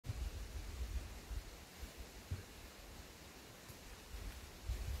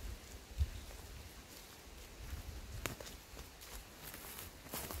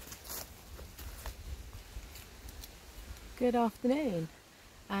Good afternoon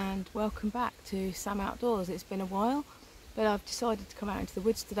and welcome back to Sam Outdoors. It's been a while, but I've decided to come out into the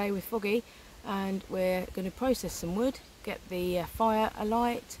woods today with Foggy and we're going to process some wood, get the fire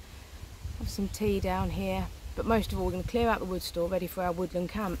alight, have some tea down here, but most of all we're going to clear out the wood store ready for our woodland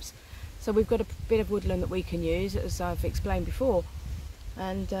camps. So we've got a bit of woodland that we can use, as I've explained before,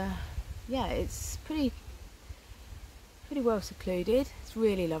 and yeah, it's pretty well secluded. It's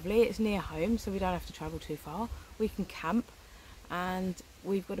really lovely. It's near home, so we don't have to travel too far. We can camp, and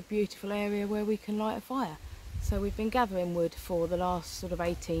we've got a beautiful area where we can light a fire. So we've been gathering wood for the last sort of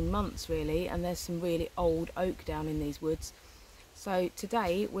 18 months really, and there's some really old oak down in these woods. So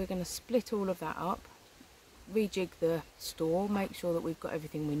today we're going to split all of that up, rejig the store, make sure that we've got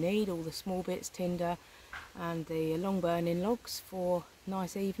everything we need, all the small bits, tinder and the long burning logs for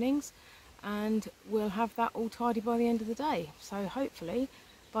nice evenings, and we'll have that all tidy by the end of the day. So hopefully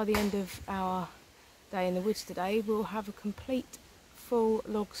by the end of our day in the woods today we'll have a complete full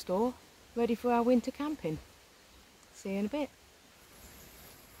log store ready for our winter camping. See you in a bit.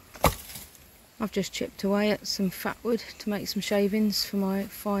 I've just chipped away at some fat wood to make some shavings for my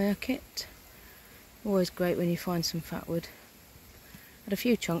fire kit. Always great when you find some fat wood. Had a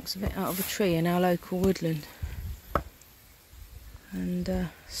few chunks of it out of a tree in our local woodland and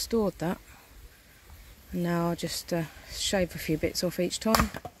stored that. And now I'll just shave a few bits off each time.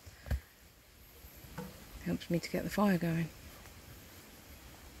 Helps me to get the fire going.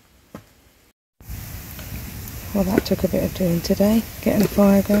 Well, that took a bit of doing today, getting the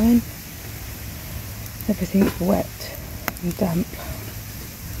fire going. Everything's wet and damp.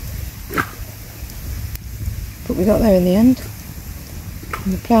 But we got there in the end.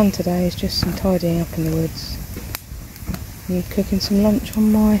 And the plan today is just some tidying up in the woods and cooking some lunch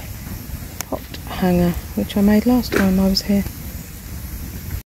on my pot hanger, which I made last time I was here.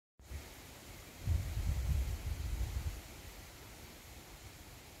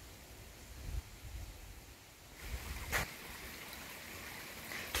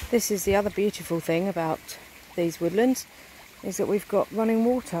 This is the other beautiful thing about these woodlands, is that we've got running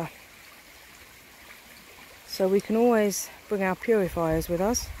water. So we can always bring our purifiers with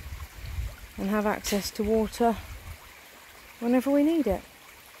us and have access to water whenever we need it.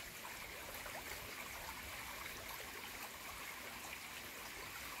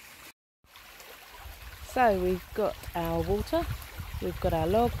 So we've got our water, we've got our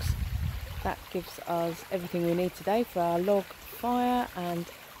logs. That gives us everything we need today for our log fire and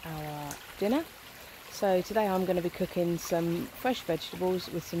our dinner. So today I'm going to be cooking some fresh vegetables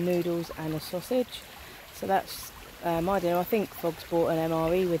with some noodles and a sausage. So that's my dinner. I think Fog's brought an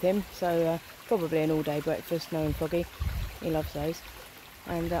MRE with him, so probably an all-day breakfast, knowing Foggy. He loves those.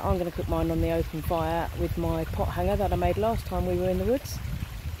 And I'm going to cook mine on the open fire with my pot hanger that I made last time we were in the woods.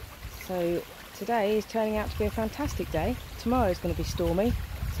 So today is turning out to be a fantastic day. Tomorrow is going to be stormy.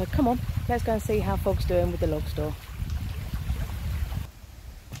 So come on, let's go and see how Fog's doing with the log store.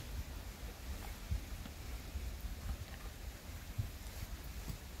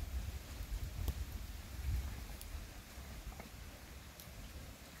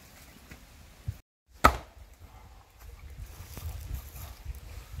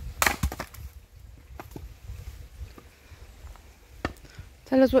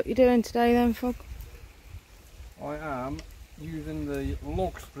 Tell us what you're doing today then, Fog. I am using the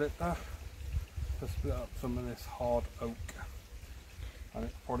log splitter to split up some of this hard oak, and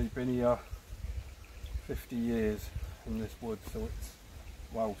it's probably been here 50 years in this wood, so it's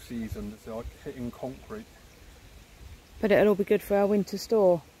well seasoned. It's like hitting concrete. But it'll all be good for our winter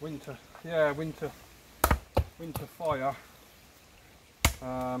store. Winter, yeah, winter fire.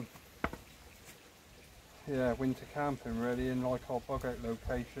 Yeah, winter camping really, in like our bug out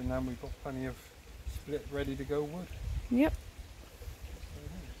location, and we've got plenty of split ready to go wood. Yep.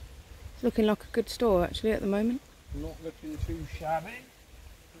 It's looking like a good store actually at the moment. Not looking too shabby,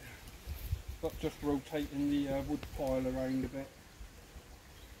 but just rotating the wood pile around a bit.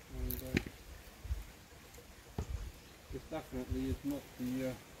 And, this definitely is not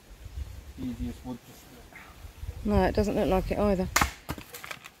the easiest wood to split. No, it doesn't look like it either.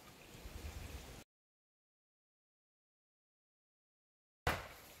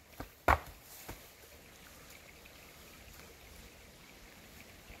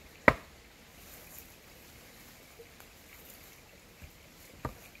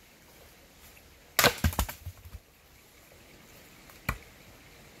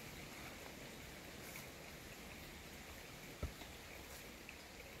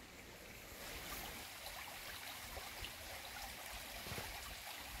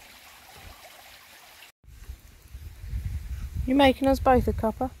 You're making us both a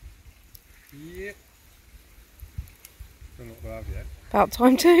cuppa? Yep. About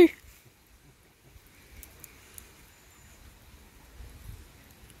time too.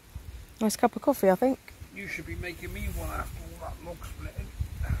 Nice cup of coffee, I think. You should be making me one after all that log splitting.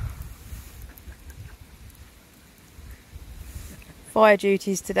 Fire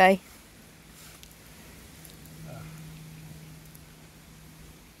duties today.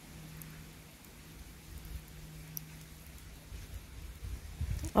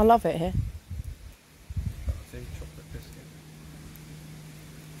 I love it here. That's a chocolate biscuit.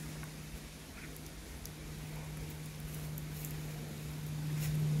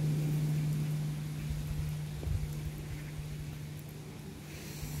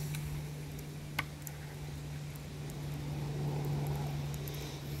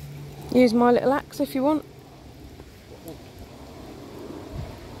 Use my little axe if you want.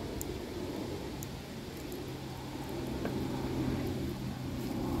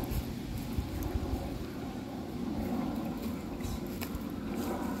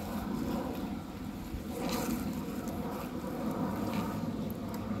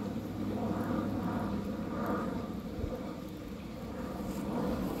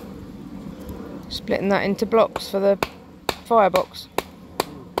 Splitting that into blocks for the firebox.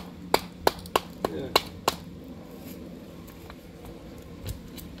 Yeah.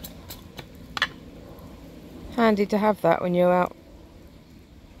 Handy to have that when you're out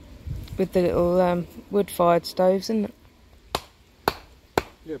with the little wood-fired stoves, isn't it?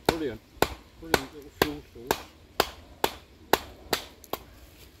 Yeah, brilliant. Brilliant little fuel source.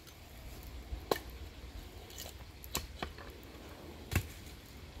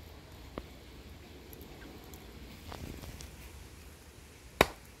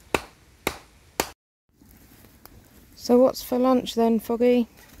 So what's for lunch then, Foggy?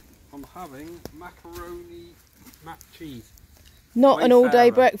 I'm having macaroni mac cheese. Not an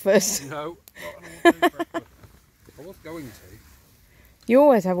all-day breakfast. No, not an all-day breakfast. I was going to. You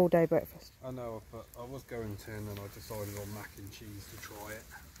always have all-day breakfast. I know, but I was going to, and then I decided on mac and cheese to try it,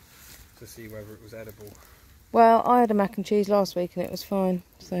 to see whether it was edible. Well, I had a mac and cheese last week and it was fine,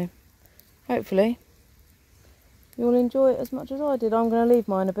 so hopefully you'll enjoy it as much as I did. I'm going to leave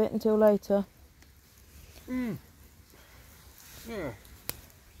mine a bit until later. Mm. Yeah.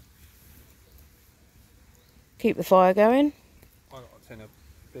 Keep the fire going. I got a tin of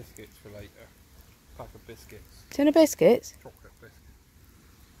biscuits for later. Pack of biscuits. Tin of biscuits? Chocolate biscuits.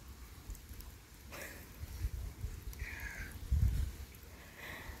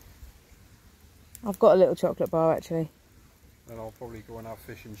 I've got a little chocolate bar actually. Then I'll probably go and have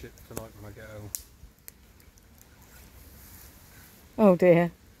fish and chips tonight when I get home. Oh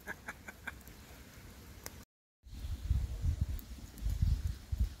dear.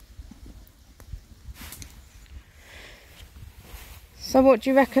 So what do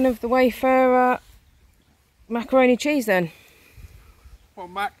you reckon of the wafer macaroni cheese then? Well,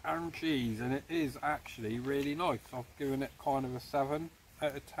 mac and cheese, and it is actually really nice. I've given it kind of a 7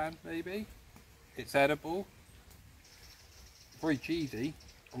 out of 10 maybe. It's edible. Very cheesy.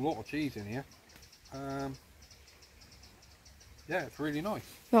 A lot of cheese in here. Yeah, it's really nice.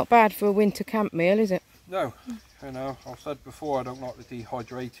 Not bad for a winter camp meal, is it? No, you know, I've said before I don't like the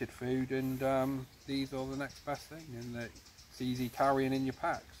dehydrated food, and these are the next best thing, and it's easy carrying in your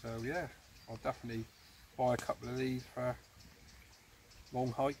pack. So yeah, I'll definitely buy a couple of these for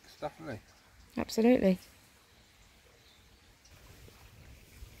long hikes, definitely. Absolutely.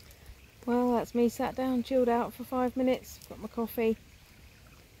 Well, that's me sat down, chilled out for 5 minutes, got my coffee,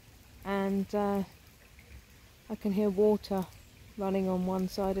 and I can hear water running on one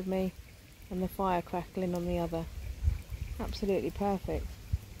side of me and the fire crackling on the other. Absolutely perfect.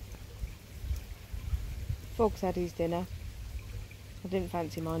 Fog's had his dinner. I didn't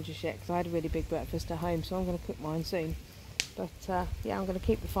fancy mine just yet because I had a really big breakfast at home, so I'm going to cook mine soon. But yeah, I'm going to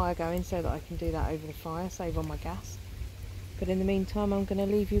keep the fire going so that I can do that over the fire, save on my gas. But in the meantime, I'm going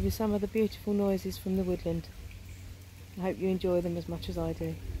to leave you with some of the beautiful noises from the woodland. I hope you enjoy them as much as I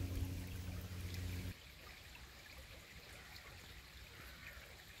do.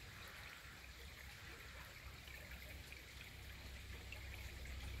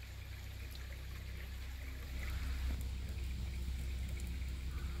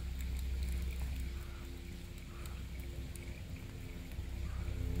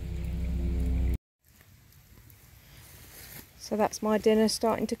 So that's my dinner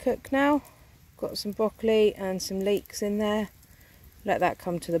starting to cook now. Got some broccoli and some leeks in there. Let that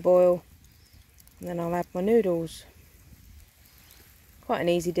come to the boil. And then I'll add my noodles. Quite an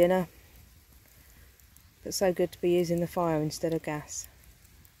easy dinner. But so good to be using the fire instead of gas.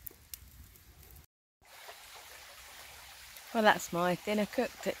 Well, that's my dinner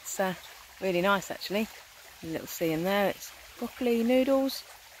cooked. It's really nice actually. A little sea in there. It's broccoli noodles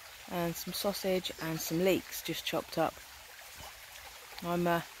and some sausage and some leeks just chopped up. I'm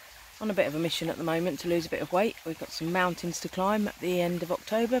on a bit of a mission at the moment to lose a bit of weight. We've got some mountains to climb at the end of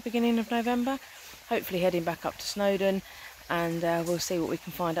October, beginning of November. Hopefully heading back up to Snowdon, and we'll see what we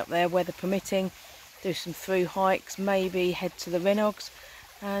can find up there, weather permitting. Do some through hikes, maybe head to the Rhinogs,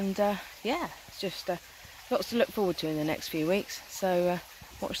 and yeah, it's just lots to look forward to in the next few weeks. So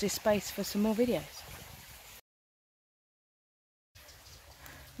watch this space for some more videos.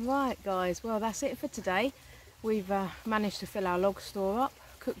 Right guys, well that's it for today. We've managed to fill our log store up,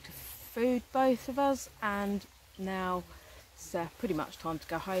 cooked food both of us, and now it's pretty much time to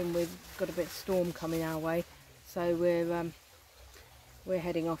go home. We've got a bit of storm coming our way, so we're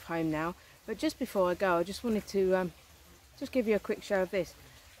heading off home now. But just before I go, I just wanted to just give you a quick show of this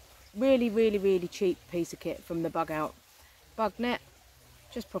really cheap piece of kit from the Bug Out bug net.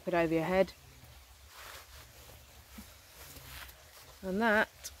 Just pop it over your head, and that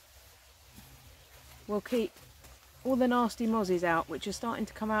will keep all the nasty mozzies out, which are starting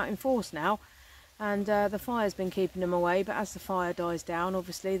to come out in force now. And the fire's been keeping them away, but as the fire dies down,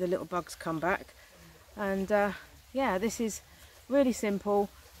 obviously the little bugs come back. And yeah, this is really simple,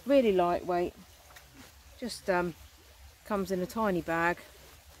 really lightweight, just comes in a tiny bag,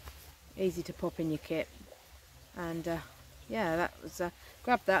 easy to pop in your kit. And yeah, that was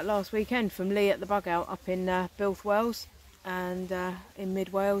grabbed that last weekend from Lee at the Bug Out up in Bilth, Wales, and in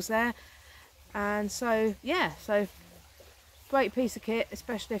mid Wales there. And so yeah, so great piece of kit,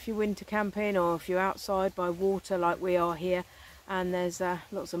 especially if you're winter camping or if you're outside by water like we are here, and there's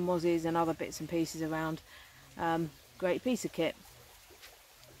lots of mozzies and other bits and pieces around. Great piece of kit.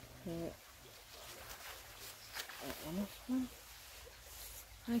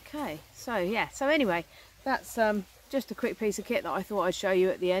 Okay, so yeah, so anyway, that's just a quick piece of kit that I thought I'd show you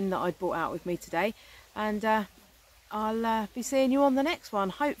at the end that I'd brought out with me today. And I'll be seeing you on the next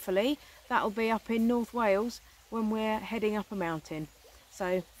one. Hopefully that'll be up in North Wales when we're heading up a mountain.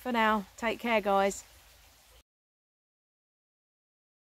 So for now, take care guys.